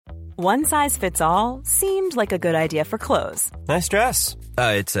One size fits all seemed like a good idea for clothes. Nice dress.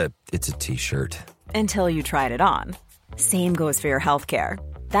 It's a t-shirt. Until you tried it on. Same goes for your healthcare.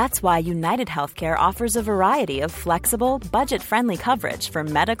 That's why United Healthcare offers a variety of flexible, budget-friendly coverage for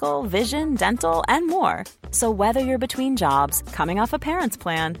medical, vision, dental, and more. So whether you're between jobs, coming off a parent's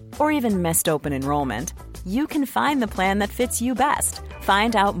plan, or even missed open enrollment, you can find the plan that fits you best.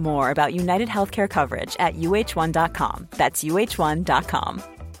 Find out more about United Healthcare coverage at uh1.com. That's uh1.com.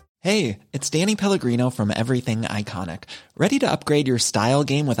 Hey, it's Danny Pellegrino from Everything Iconic. Ready to upgrade your style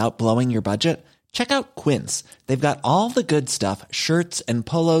game without blowing your budget? Check out Quince. They've got all the good stuff, shirts and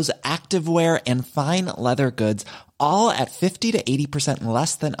polos, activewear, and fine leather goods, all at 50 to 80%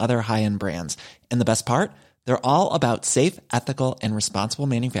 less than other high-end brands. And the best part? They're all about safe, ethical, and responsible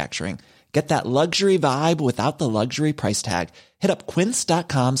manufacturing. Get that luxury vibe without the luxury price tag. Hit up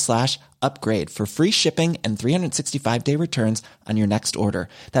quince.com/upgrade for free shipping and 365-day returns on your next order.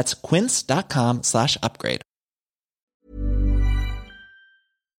 That's quince.com/upgrade.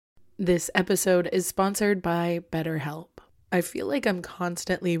 This episode is sponsored by BetterHelp. I feel like I'm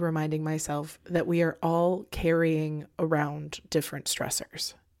constantly reminding myself that we are all carrying around different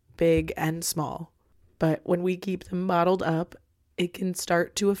stressors, big and small. But when we keep them bottled up, it can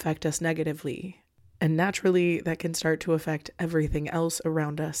start to affect us negatively. And naturally, that can start to affect everything else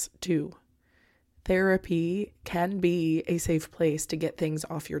around us too. Therapy can be a safe place to get things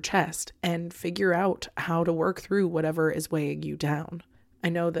off your chest and figure out how to work through whatever is weighing you down. I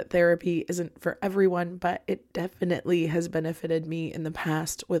know that therapy isn't for everyone, but it definitely has benefited me in the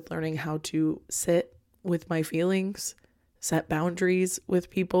past with learning how to sit with my feelings, set boundaries with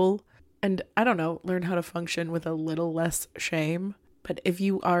people, and learn how to function with a little less shame. But if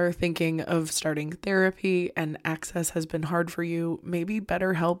you are thinking of starting therapy and access has been hard for you, maybe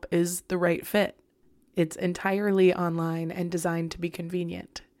BetterHelp is the right fit. It's entirely online and designed to be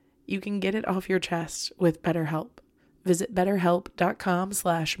convenient. You can get it off your chest with BetterHelp. Visit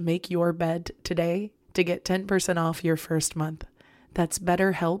BetterHelp.com/makeyourbed today to get 10% off your first month. That's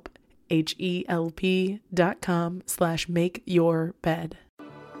BetterHelp, HELP.com/makeyourbed.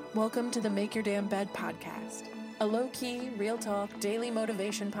 Welcome to the Make Your Damn Bed podcast, a low-key, real-talk, daily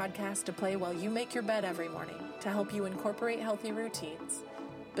motivation podcast to play while you make your bed every morning to help you incorporate healthy routines,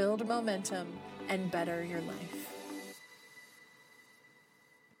 build momentum, and better your life.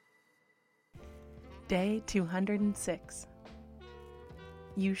 Day 206.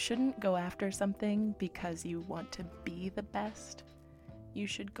 You shouldn't go after something because you want to be the best. You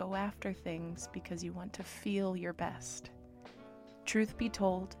should go after things because you want to feel your best. Truth be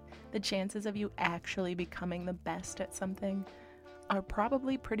told, the chances of you actually becoming the best at something are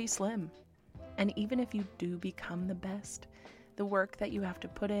probably pretty slim. And even if you do become the best, the work that you have to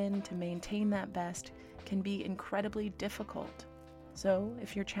put in to maintain that best can be incredibly difficult. So,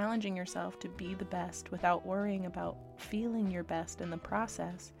 if you're challenging yourself to be the best without worrying about feeling your best in the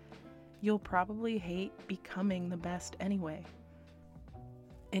process, you'll probably hate becoming the best anyway.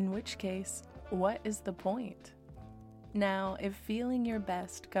 In which case, what is the point? Now, if feeling your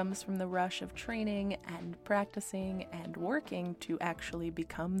best comes from the rush of training and practicing and working to actually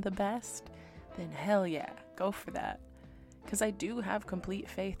become the best, then hell yeah, go for that. Because I do have complete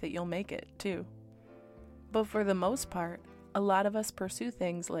faith that you'll make it, too. But for the most part, a lot of us pursue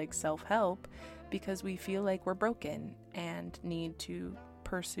things like self-help because we feel like we're broken and need to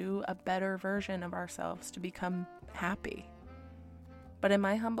pursue a better version of ourselves to become happy. But in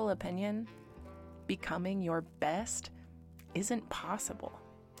my humble opinion, becoming your best isn't possible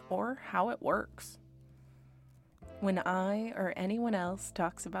or how it works. When I or anyone else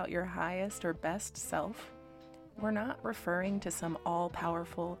talks about your highest or best self, we're not referring to some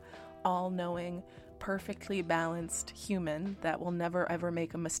all-powerful, all-knowing, perfectly balanced human that will never ever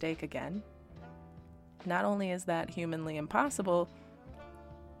make a mistake again. Not only is that humanly impossible,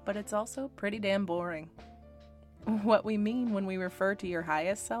 but it's also pretty damn boring. What we mean when we refer to your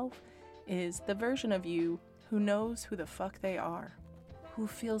highest self is the version of you who knows who the fuck they are, who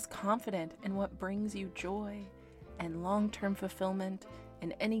feels confident in what brings you joy and long-term fulfillment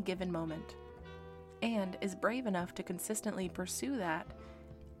in any given moment, and is brave enough to consistently pursue that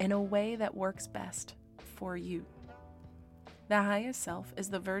in a way that works best for you. The highest self is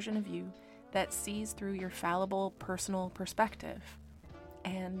the version of you that sees through your fallible personal perspective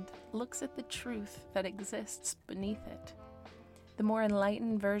and looks at the truth that exists beneath it. The more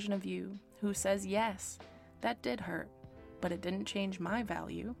enlightened version of you who says, yes, that did hurt, but it didn't change my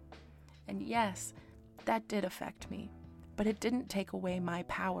value. And yes, that did affect me, but it didn't take away my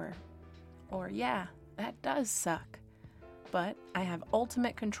power. Or yeah, that does suck, but I have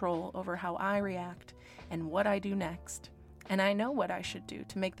ultimate control over how I react and what I do next, and I know what I should do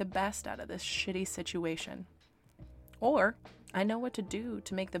to make the best out of this shitty situation. Or I know what to do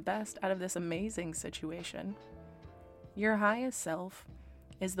to make the best out of this amazing situation. Your highest self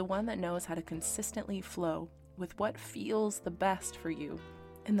is the one that knows how to consistently flow with what feels the best for you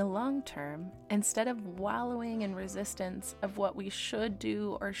in the long term, instead of wallowing in resistance of what we should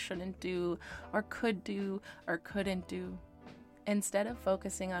do or shouldn't do or could do or couldn't do. Instead of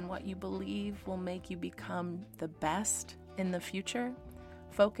focusing on what you believe will make you become the best in the future,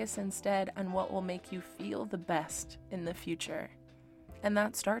 focus instead on what will make you feel the best in the future. And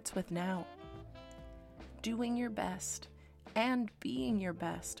that starts with now. Doing your best and being your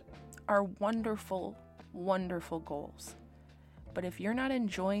best are wonderful, wonderful goals. But if you're not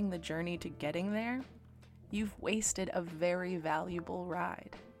enjoying the journey to getting there, you've wasted a very valuable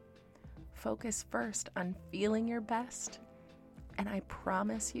ride. Focus first on feeling your best, and I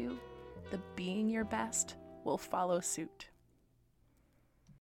promise you, the being your best will follow suit.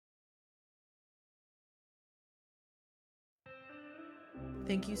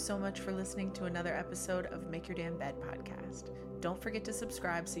 Thank you so much for listening to another episode of Make Your Damn Bed podcast. Don't forget to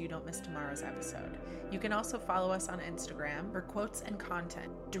subscribe so you don't miss tomorrow's episode. You can also follow us on Instagram for quotes and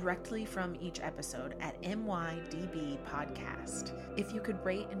content directly from each episode at MYDB Podcast. If you could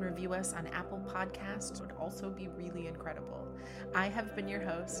rate and review us on Apple Podcasts, it would also be really incredible. I have been your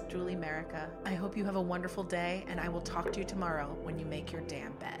host, Julie Merica. I hope you have a wonderful day, and I will talk to you tomorrow when you make your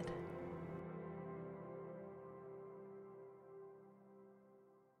damn bed.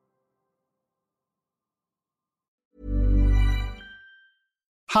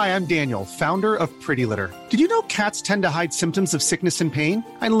 Hi, I'm Daniel, founder of Pretty Litter. Did you know cats tend to hide symptoms of sickness and pain?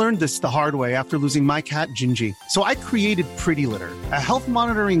 I learned this the hard way after losing my cat, Gingy. So I created Pretty Litter, a health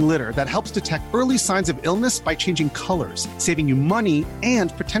monitoring litter that helps detect early signs of illness by changing colors, saving you money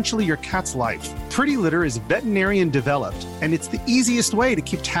and potentially your cat's life. Pretty Litter is veterinarian developed, and it's the easiest way to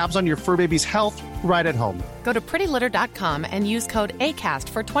keep tabs on your fur baby's health right at home. Go to prettylitter.com and use code ACAST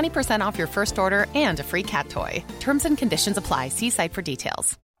for 20% off your first order and a free cat toy. Terms and conditions apply. See site for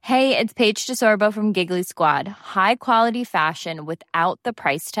details. Hey, it's Paige DeSorbo from Giggly Squad. High quality fashion without the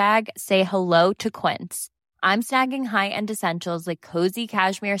price tag. Say hello to Quince. I'm snagging high-end essentials like cozy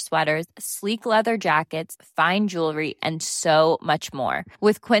cashmere sweaters, sleek leather jackets, fine jewelry, and so much more.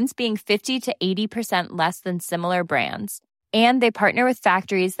 With Quince being 50 to 80% less than similar brands. And they partner with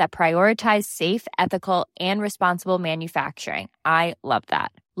factories that prioritize safe, ethical, and responsible manufacturing. I love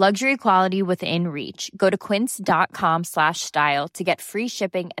that. Luxury quality within reach. Go to quince.com/style to get free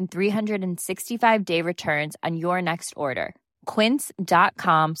shipping and 365-day returns on your next order.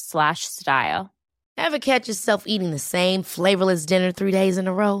 Quince.com/style. Ever catch yourself eating the same flavorless dinner 3 days in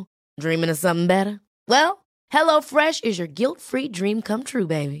a row? Dreaming of something better? Well, HelloFresh is your guilt-free dream come true,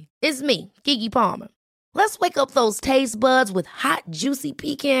 baby. It's me, Keke Palmer. Let's wake up those taste buds with hot, juicy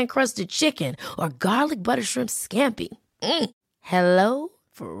pecan-crusted chicken or garlic butter shrimp scampi. Hello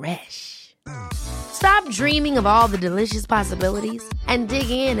Fresh. Stop dreaming of all the delicious possibilities and dig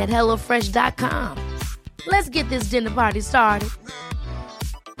in at HelloFresh.com. Let's get this dinner party started.